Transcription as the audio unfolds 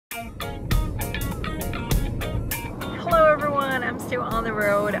still on the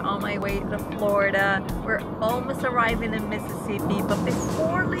road on my way to Florida. We're almost arriving in Mississippi, but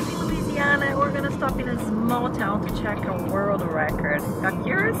before leaving Louisiana, we're gonna stop in a small town to check a world record. Got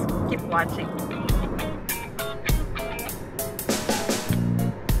curious? Keep watching.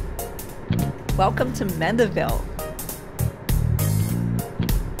 Welcome to Mandeville.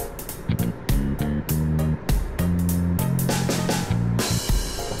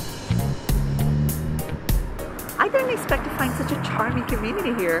 I didn't expect to find such a charming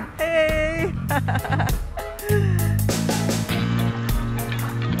community here. Hey!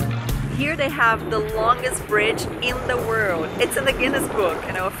 Here they have the longest bridge in the world. It's in the Guinness Book,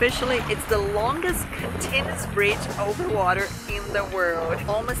 and officially it's the longest continuous bridge over water in the world.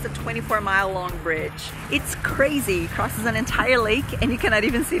 Almost a 24-mile long bridge. It's crazy. It crosses an entire lake and you cannot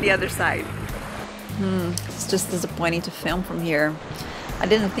even see the other side. It's just disappointing to film from here. I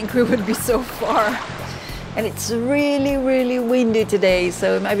didn't think we would be so far. And it's really, really windy today,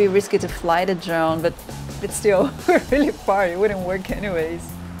 so it might be risky to fly the drone, but still, we're really far. It wouldn't work anyways.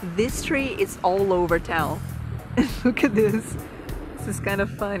 This tree is all over town. Look at this. This is kind of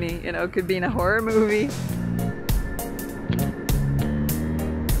funny, you know, it could be in a horror movie.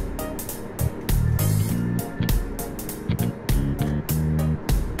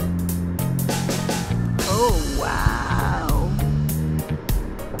 Oh, wow.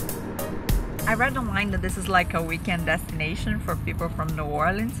 I read online that this is like a weekend destination for people from New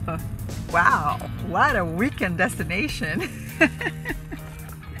Orleans. Oh, wow, what a weekend destination.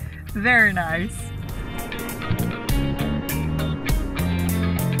 Very nice.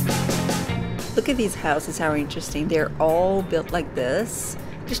 Look at these houses, how interesting. They're all built like this.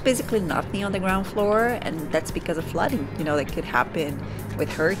 There's basically nothing on the ground floor, and that's because of flooding, you know, that could happen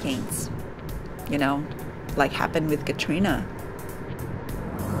with hurricanes, you know, like happened with Katrina.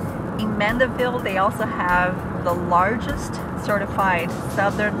 In Mandeville, they also have the largest certified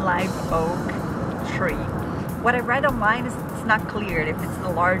southern live oak tree. What I read online is it's not clear if it's the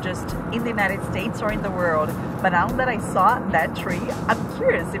largest in the United States or in the world. But now that I saw that tree, I'm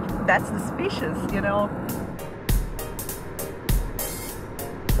curious if that's the species, you know.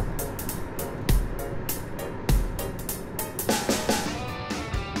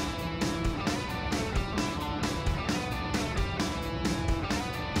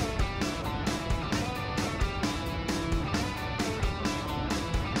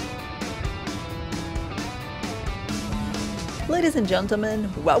 Ladies and gentlemen,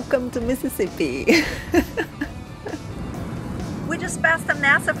 welcome to Mississippi. We just passed a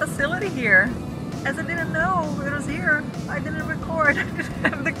NASA facility here. As I didn't know it was here, I didn't record. I didn't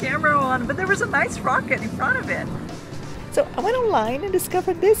have the camera on, but there was a nice rocket in front of it. So I went online and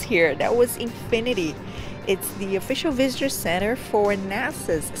discovered this here. That was Infinity. It's the official visitor center for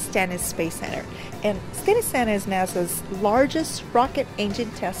NASA's Stennis Space Center. And Stennis Center is NASA's largest rocket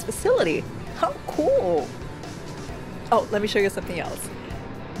engine test facility. How cool! Oh, let me show you something else.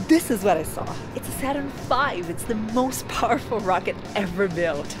 This is what I saw. It's a Saturn V. It's the most powerful rocket ever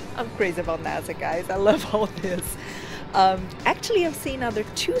built. I'm crazy about NASA, guys. I love all this. Actually, I've seen other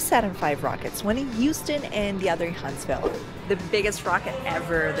two Saturn V rockets, one in Houston and the other in Huntsville. The biggest rocket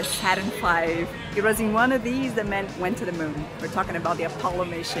ever, the Saturn V. It was in one of these that went to the moon. We're talking about the Apollo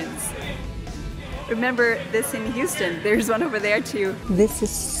missions. Remember this in Houston? There's one over there too. This is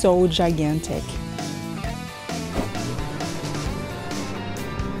so gigantic.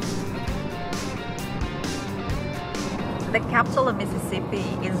 The capital of Mississippi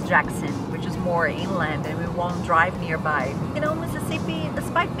is Jackson, which is more inland and we won't drive nearby. You know, Mississippi,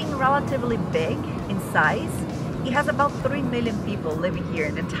 despite being relatively big in size, it has about 3 million people living here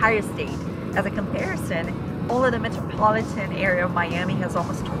in the entire state. As a comparison, only the metropolitan area of Miami has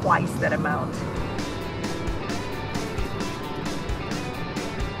almost twice that amount.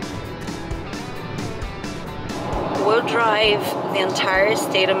 We'll drive the entire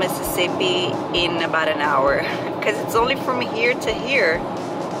state of Mississippi in about an hour because it's only from here to here.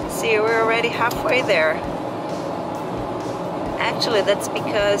 See, we're already halfway there. Actually, that's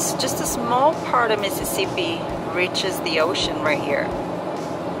because just a small part of Mississippi reaches the ocean right here.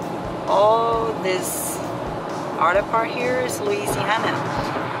 All this other part here is Louisiana.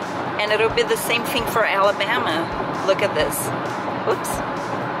 And it'll be the same thing for Alabama. Look at this. Oops.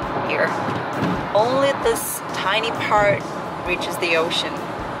 Here. Only this tiny part reaches the ocean.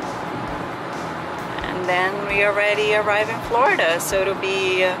 And then we already arrive in Florida, so it'll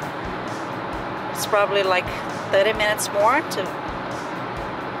be it's probably like 30 minutes more to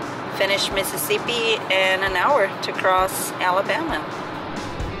finish Mississippi and an hour to cross Alabama.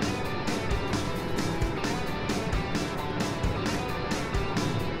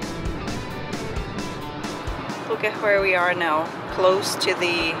 Look at where we are now. close to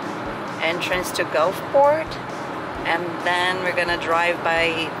the entrance to Gulfport, and then we're gonna drive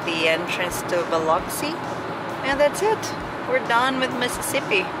by the entrance to Biloxi, and that's it. We're done with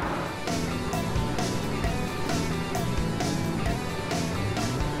Mississippi.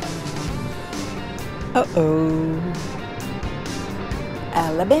 Uh-oh.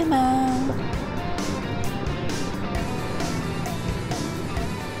 Alabama.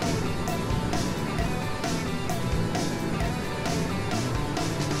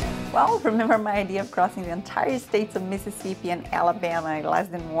 Well, remember my idea of crossing the entire states of Mississippi and Alabama in less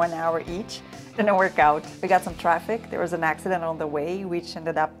than 1 hour each? Didn't work out. We got some traffic, there was an accident on the way, which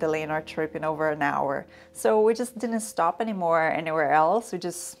ended up delaying our trip in over an hour. So we just didn't stop anymore anywhere else. We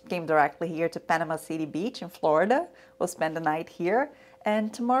just came directly here to Panama City Beach in Florida. We'll spend the night here,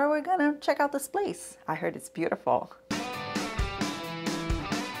 and tomorrow we're gonna check out this place. I heard it's beautiful.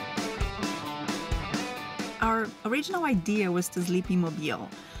 Our original idea was to sleep in Mobile.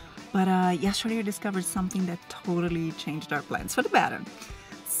 But yesterday I discovered something that totally changed our plans for the better.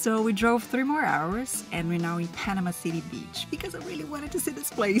 So we drove 3 more hours and we're now in Panama City Beach because I really wanted to see this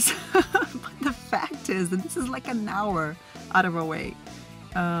place. But the fact is that this is like an hour out of our way.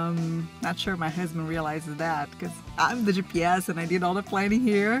 Not sure my husband realizes that because I'm the GPS and I did all the planning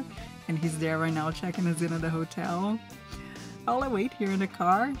here, and he's there right now checking us in at the hotel. While I wait here in the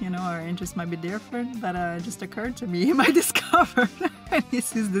car, you know, our interests might be different, but it just occurred to me, he might discover when he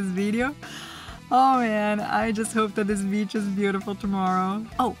sees this video. Oh man, I just hope that this beach is beautiful tomorrow.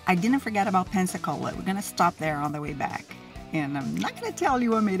 Oh, I didn't forget about Pensacola. We're gonna stop there on the way back. And I'm not gonna tell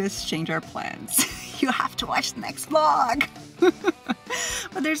you what made us change our plans. You have to watch the next vlog.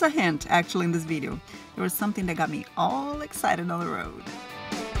 But there's a hint actually in this video. There was something that got me all excited on the road.